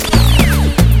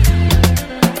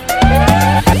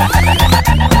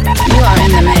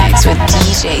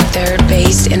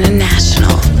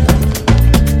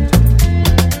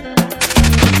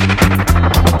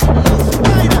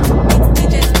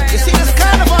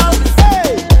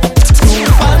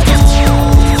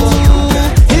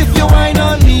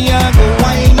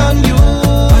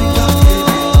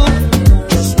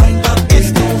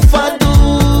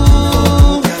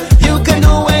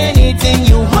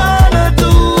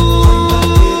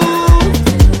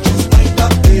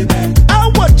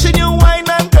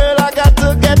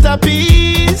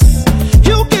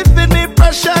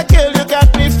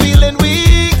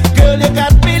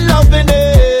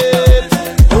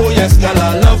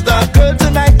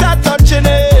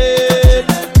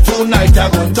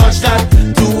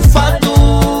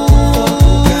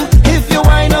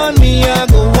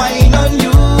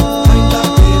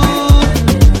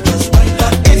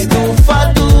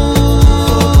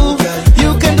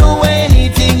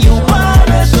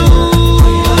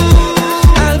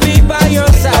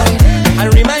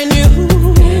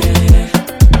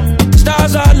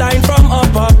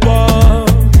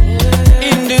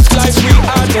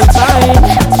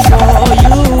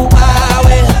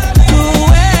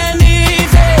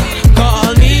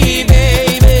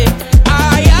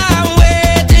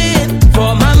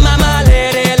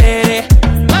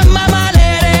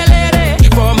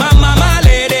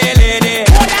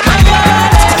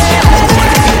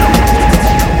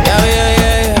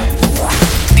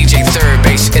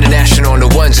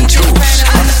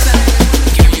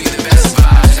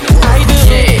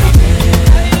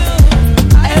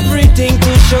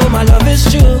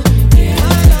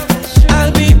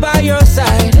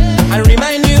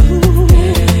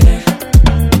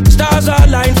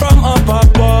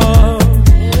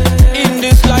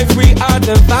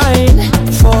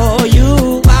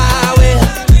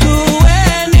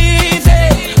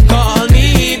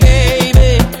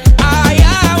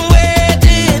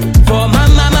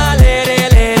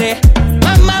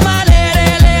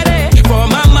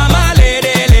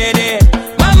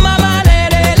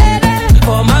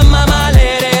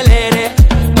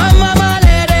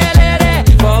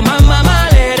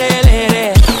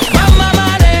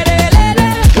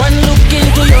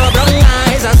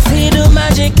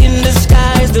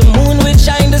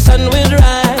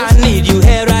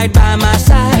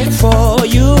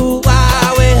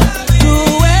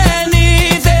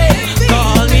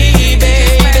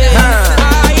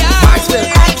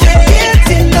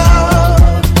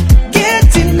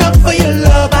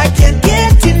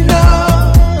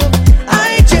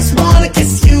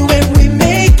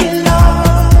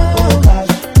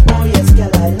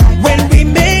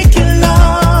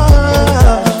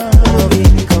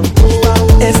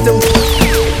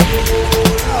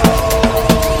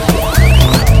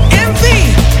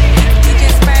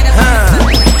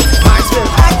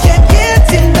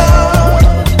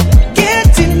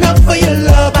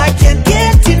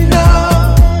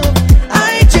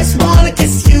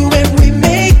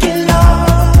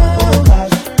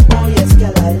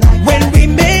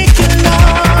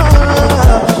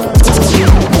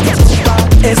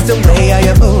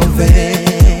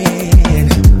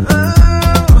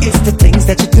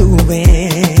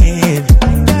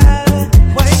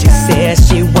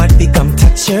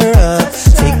touch her up,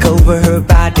 take over her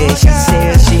body. She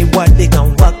said she want me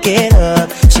come walk it up,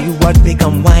 she want me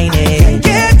come whine it.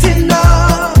 Get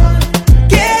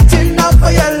enough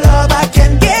for your love, I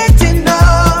can't get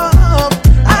enough.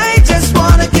 I just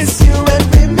wanna kiss you when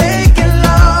we making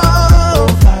love.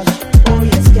 Oh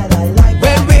yes, girl, I like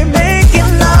when we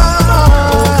making love.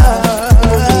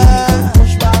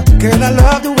 Girl, I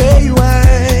love the way you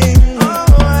whine. Oh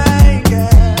my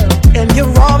girl, and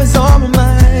you're always on my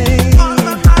mind.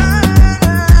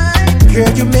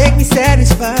 Girl, you make me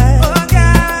satisfied. Oh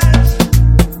gosh,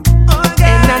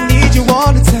 and I need you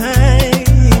all the time.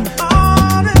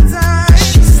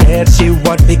 She said she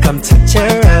want me come touch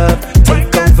her up,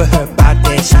 take over her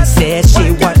body. She said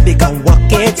she want me come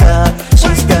walk it up,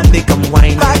 she's gonna become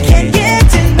whiny. I can't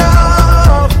get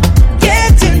enough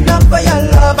for your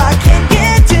love. I can't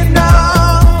get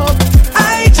enough.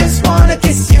 I just wanna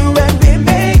kiss you when we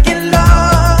making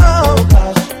love.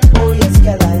 Oh yes,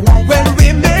 girl, I like when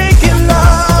we making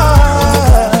love.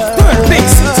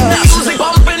 Music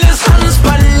bumping his hands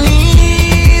by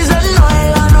knees and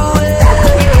oil on the way.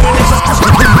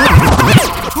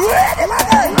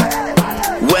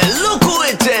 Well, look who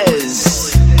it is.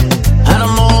 And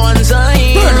I'm on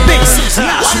time.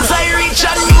 Once I reach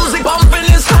and music bumping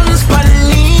his hands by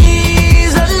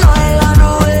knees and oil on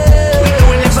the way. We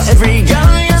doing it for every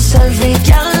girl, yes, every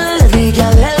girl, every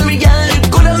girl, every girl. It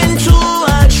could have been 2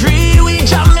 or 3. We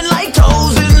jamming like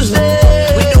thousands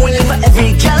there. We doing it for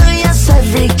every girl, yes,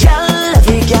 every girl,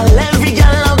 every girl, every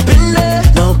girl up in there.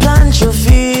 Now plant your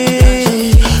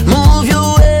feet, move your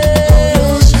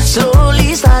waist,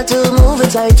 slowly start to move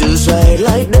it tight to side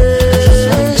like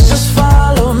this. Just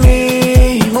follow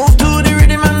me, move to the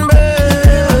rhythm and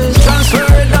bass. Transfer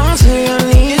it down to your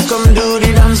knees, come do the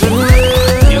dance with me.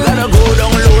 You gotta go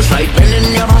down low, slide pen in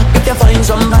your back. If you find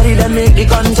somebody that make the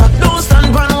contact, don't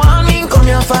stand one one, mean come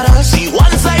here for us. See,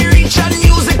 once I reach and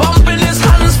music bumping his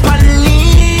hands by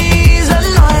knees and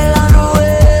oil on the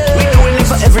way. We doing it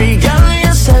for every girl,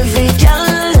 yes, every girl,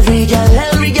 every girl,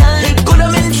 every girl. It could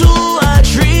have been 2 or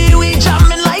 3. We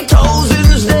jamming like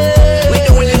thousands there. We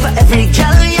doing it for every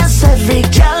girl, yes, every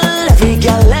girl, every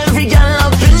girl, every girl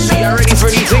up in there. See, I'm ready for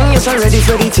the thing, yes, I'm ready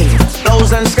for the thing.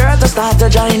 Blouse and skirt to start to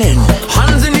join in.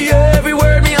 Hands in the air, every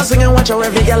word me a sing and watch how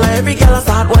every girl I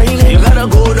start whining. You gotta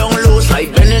go down low,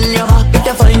 slide pen in your back. If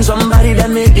you find somebody that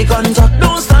make the contact,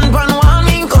 don't stand one one,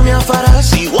 mean come here for us.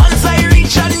 See, once I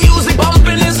reach and music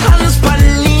bumping his hands by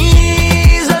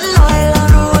knees and oil on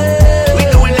the way. We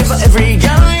doing it for every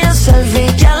girl, yes, every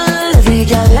girl, every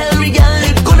girl, every girl.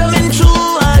 It could have been 2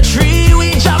 or 3. We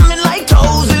jamming like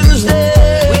thousands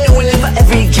there. We doing it for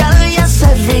every girl, yes,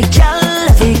 every girl,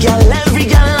 every girl, every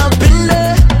girl up in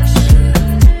there.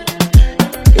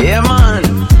 Yeah, man,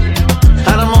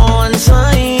 and I'm on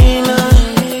time.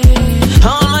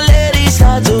 All my ladies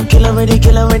start to kill 'em with the,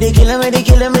 kill 'em with the, kill 'em with the,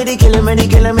 kill 'em with the, kill 'em with the,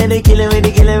 kill 'em with the, kill 'em with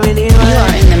the, kill 'em with the. You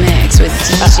are in the mix with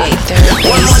DJ Third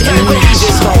Base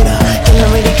International. Kill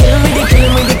 'em with the, kill 'em with the, kill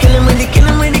 'em with the, kill 'em with the, kill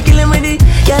 'em with the, kill 'em with the,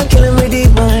 yeah, kill 'em with the,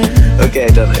 man. Okay,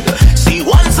 done. See,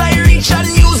 once I reach and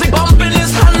music bumping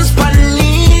his hands by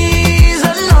knees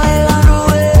and oil on the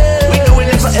way. We doing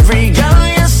it for every girl,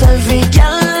 yes, every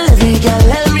girl, every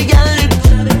girl, every girl.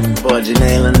 Boy,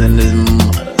 Janelle and the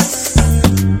mothers.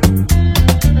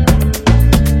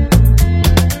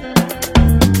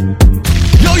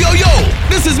 Yo,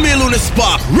 this is me, Luna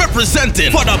Spark,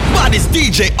 representing for the baddest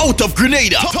DJ out of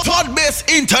Grenada. Third Base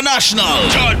International.